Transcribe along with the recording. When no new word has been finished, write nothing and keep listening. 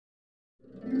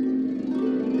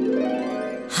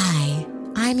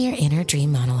I'm your inner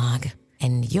dream monologue,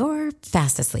 and you're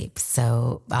fast asleep,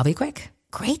 so I'll be quick.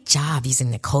 Great job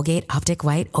using the Colgate Optic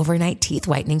White Overnight Teeth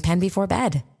Whitening Pen before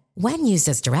bed. When used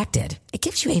as directed, it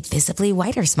gives you a visibly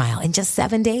whiter smile in just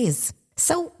 7 days.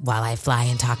 So while I fly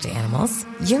and talk to animals,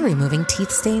 you're removing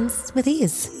teeth stains with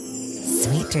ease.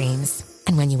 Sweet dreams.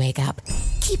 And when you wake up,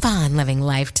 keep on living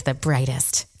life to the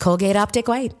brightest. Colgate Optic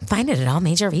White. Find it at all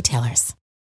major retailers.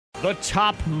 The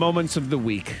top moments of the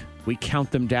week. We count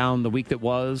them down the week that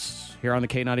was here on the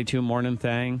K92 Morning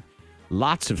Thing.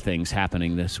 Lots of things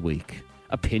happening this week.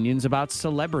 Opinions about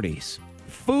celebrities,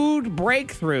 food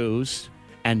breakthroughs,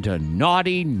 and a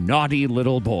naughty, naughty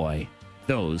little boy.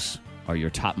 Those are your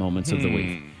top moments of the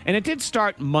week. And it did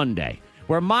start Monday,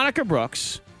 where Monica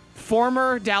Brooks,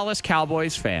 former Dallas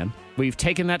Cowboys fan, we've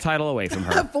taken that title away from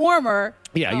her. Former.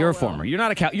 Yeah, you're a former. You're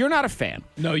not a fan.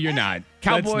 No, you're not.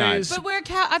 Cowboys.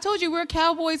 But I told you we're a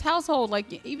Cowboys household.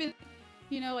 Like even,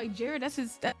 like Jared, that's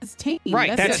his team.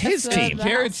 Right, that's his team.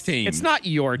 Jared's team. It's not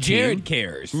your team. Jared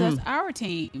cares. That's our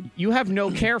team. You have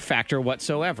no care factor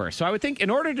whatsoever. So I would think in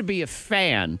order to be a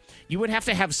fan, you would have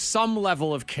to have some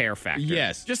level of care factor.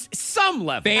 Yes. Just some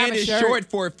level. Fan is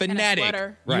short for fanatic.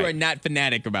 sweater. You Right. are not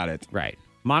fanatic about it. Right.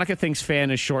 Monica thinks fan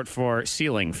is short for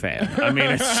ceiling fan. I mean,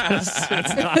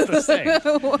 it's not the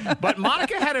same. But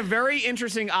Monica had a very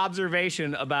interesting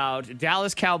observation about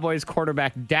Dallas Cowboys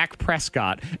quarterback Dak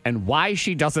Prescott and why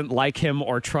she doesn't like him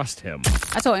or trust him.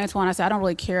 I told Antoine, I said I don't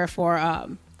really care for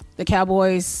the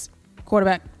Cowboys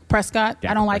quarterback Prescott. Dak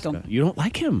I don't like Prescott. him. You don't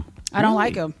like him? I don't Really?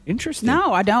 like him. Interesting.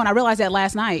 No, I don't. I realized that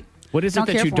last night. What is it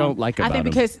that care you for don't him. like about I think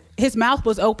him? because his mouth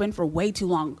was open for way too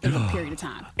long in a period of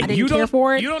time. I You didn't care don't-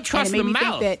 for it. you don't trust and it made the me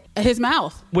mouth. think that his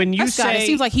mouth. When you Prescott, say- it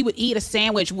seems like he would eat a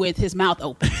sandwich with his mouth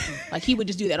open. Like he would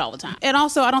just do that all the time. And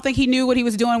also, I don't think he knew what he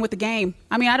was doing with the game.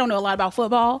 I mean, I don't know a lot about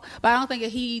football, but I don't think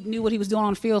that he knew what he was doing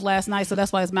on the field last night. So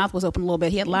that's why his mouth was open a little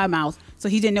bit. He had loud mouth, so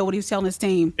he didn't know what he was telling his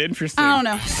team. Interesting. I don't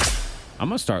know. I'm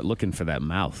going to start looking for that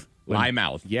mouth. Lie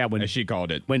mouth. Yeah, as she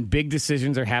called it. When big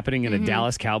decisions are happening in a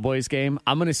Dallas Cowboys game,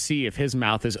 I'm going to see if his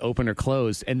mouth is open or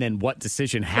closed and then what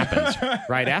decision happens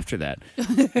right after that.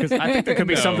 Because I think there could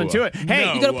be something to it. Hey,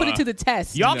 No. You got to put it to the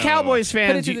test. y'all Cowboys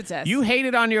fans, Put it to the test. you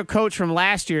hated on your coach from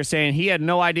last year saying he had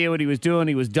no idea what he was doing.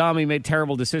 He was dumb. He made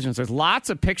terrible decisions. There's lots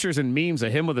of pictures and memes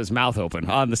of him with his mouth open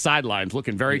on the sidelines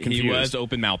looking very confused. He was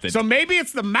open-mouthed. So maybe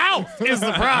it's the mouth is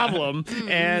the problem,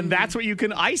 and that's what you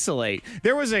can isolate.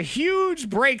 There was a huge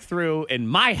breakthrough in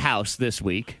my house this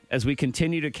week as we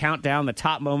continue to count down the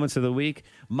top moments of the week.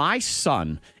 My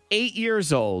son, 8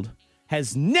 years old,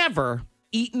 has never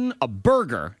eaten a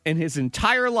burger in his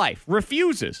entire life.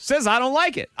 Refuses. Says, I don't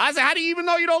like it. I said, how do you even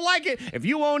know you don't like it if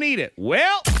you won't eat it?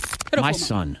 Well, my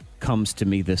son comes to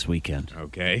me this weekend.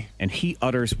 Okay. And he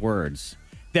utters words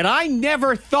that I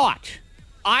never thought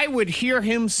I would hear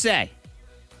him say.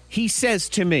 He says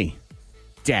to me,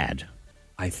 Dad,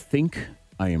 I think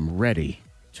I am ready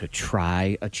to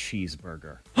try a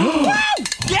cheeseburger.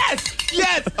 Yes!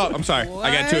 Yes! Oh, I'm sorry.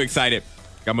 I got too excited.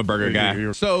 I'm a burger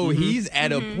guy. So he's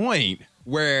at a point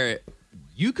where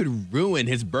you could ruin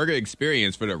his burger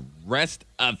experience for the rest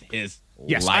of his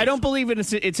Yes, life. I don't believe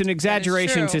it's an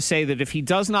exaggeration true. to say that if he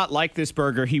does not like this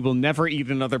burger, he will never eat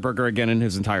another burger again in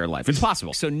his entire life. It's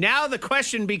possible. So now the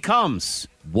question becomes,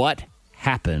 what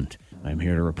happened? I'm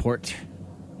here to report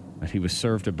that he was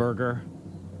served a burger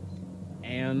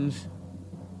and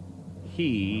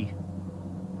he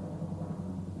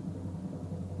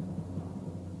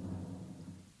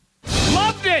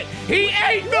loved it. He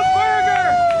ate the burger.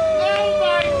 Oh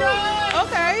my God.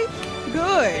 Okay,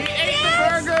 good. He ate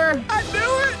the burger. I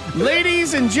knew it!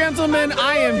 Ladies and gentlemen,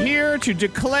 I am here to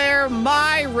declare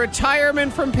my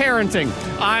retirement from parenting.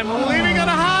 I'm leaving on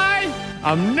a high.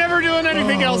 I'm never doing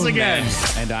anything else again.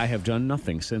 And I have done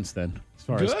nothing since then as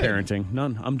far as Good. parenting.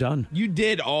 None. I'm done. You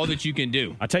did all that you can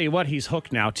do. I'll tell you what, he's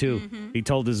hooked now, too. He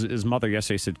told his mother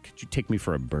yesterday, he said, could you take me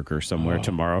for a burger somewhere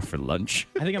tomorrow for lunch?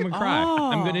 I think I'm going to cry.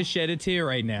 I'm going to shed a tear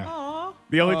right now.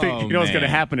 The only thing, Oh, you know what's going to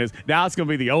man. happen is now it's going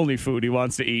to be the only food he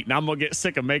wants to eat, and I'm going to get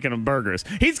sick of making him burgers.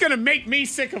 He's going to make me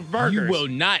sick of burgers. You will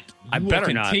not. I You better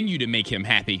will not. continue to make him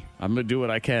happy I'm going to do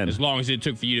what I can. as long as it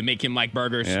took for you to make him like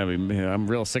burgers. Yeah, I mean, I'm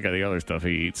real sick of the other stuff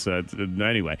he eats.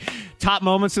 Anyway, top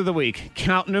moments of the week.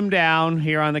 Counting them down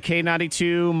here on the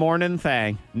K92 Morning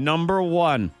Thing. Number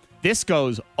one. This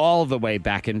goes all the way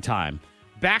back in time.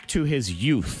 Back to his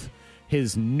youth.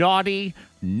 His naughty,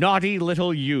 naughty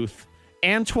little youth.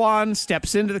 Antoine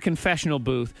steps into the confessional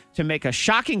booth to make a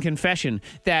shocking confession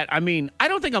that, I mean, I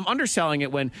don't think I'm underselling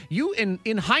it when you,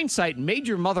 in hindsight, made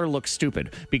your mother look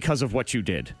stupid because of what you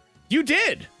did. You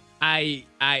did. I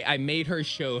made her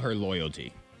show her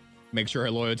loyalty. Make sure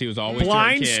her loyalty was always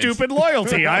Blind, to her kids. stupid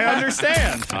loyalty. I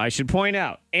understand. I should point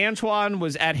out, Antoine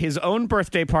was at his own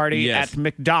birthday party Yes. at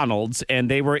McDonald's,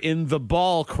 and they were in the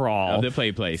ball crawl. Of the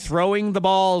play place. Throwing the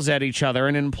balls at each other.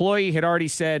 An employee had already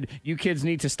said, you kids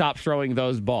need to stop throwing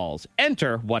those balls.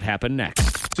 Enter what happened next.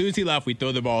 As soon as he left, we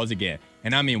throw the balls again.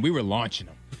 And I mean, we were launching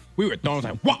them. We were throwing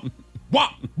like, whop,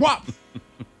 whop, whop.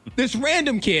 This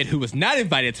random kid who was not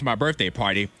invited to my birthday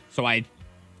party, so I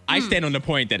stand on the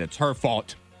point that it's her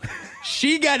fault.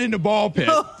 She got in the ball pit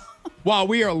while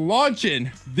we are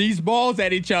launching these balls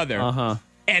at each other. Uh-huh.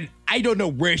 And I don't know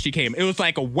where she came. It was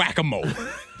like a whack-a-mole.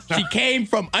 She came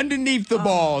from underneath the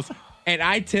balls. And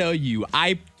I tell you,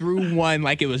 I threw one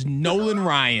like it was Nolan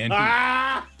Ryan.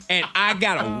 And I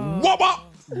got a whoop-up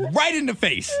right in the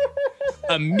face.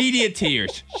 Immediate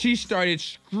tears. She started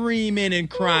screaming and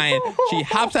crying. She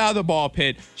hops out of the ball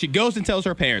pit. She goes and tells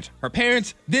her parents. Her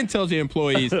parents then tells the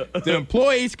employees. The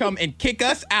employees come and kick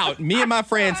us out, me and my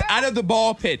friends, out of the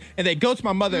ball pit. And they go to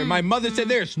my mother. And my mother said,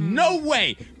 there's no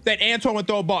way that Antoine would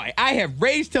throw a ball. I have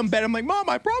raised him better. I'm like, Mom,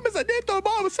 I promise I didn't throw the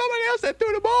ball. It was somebody else that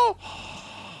threw the ball.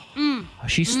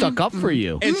 She stuck up for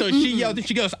you. And so she yelled and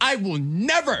she goes, I will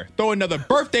never throw another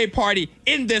birthday party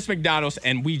in this McDonald's.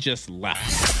 And we just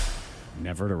left.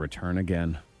 Never to return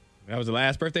again. That was the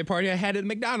last birthday party I had at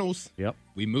McDonald's. Yep.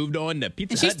 We moved on to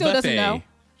Pizza And she Hut still buffet. doesn't know.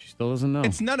 She still doesn't know.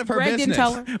 It's none of her Greg business. didn't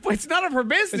tell her. But it's none of her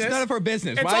business. It's none of her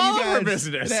business. It's Why all you of her guys-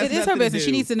 business. has It is nothing her to business.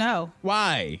 She do. needs to know.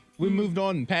 Why? We moved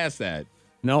on past that.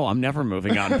 No, I'm never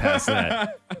moving on past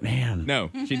that. Man. No,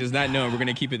 she does not know. We're going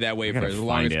to keep it that way I for gotta as long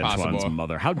find as Antoine's possible.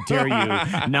 mother. How dare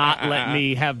you not let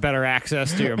me have better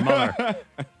access to your mother?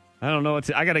 I don't know what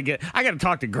to. I gotta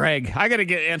talk to Greg. I gotta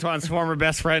get Antoine's former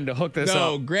best friend to hook this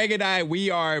No, up. Greg and I,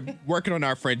 we are working on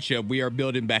our friendship. We are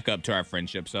building back up to our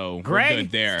friendship. So we're Greg,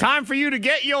 good there. it's time for you to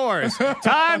get yours.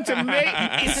 Time to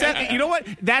make. You know what?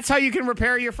 That's how you can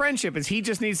repair your friendship. Is he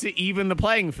just needs to even the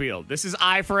playing field. This is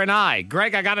eye for an eye.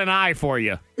 Greg, I got an eye for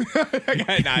you. I got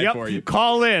an eye Yep. for you.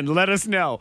 Call in. Let us know.